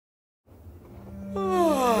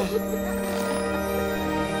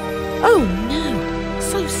Oh no,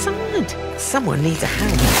 so sad. Someone needs a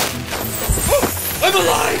hand. Oh, I'm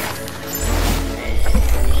alive!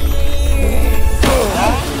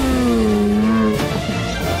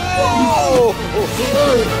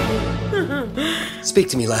 Speak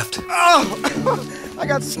to me, Left. Oh, I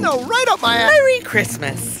got snow right up my ass. Merry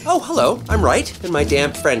Christmas. Oh, hello. I'm Right, and my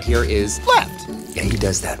damp friend here is Left. Yeah, he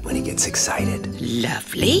does that when he gets excited.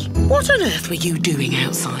 Lovely. What on earth were you doing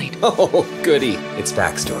outside? Oh, goody. It's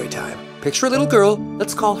backstory time. Picture a little girl,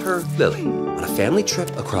 let's call her Lily, on a family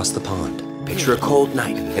trip across the pond. Picture a cold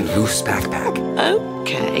night and loose backpack.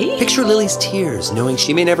 Okay. Picture Lily's tears, knowing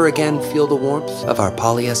she may never again feel the warmth of our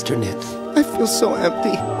polyester knit. I feel so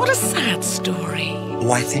empty. What a sad story.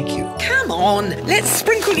 Why, thank you. Come on, let's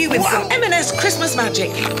sprinkle you with some M&S Christmas magic.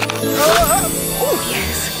 Oh,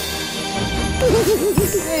 yes.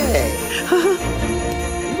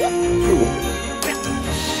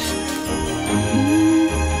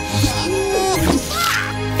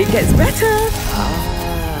 It gets better.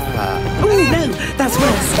 Oh, no, that's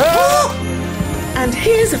worse. And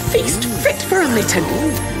here's a feast fit for a mitten.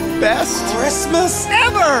 Best Christmas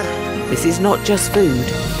ever! This is not just food.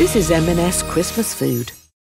 This is M&S Christmas food.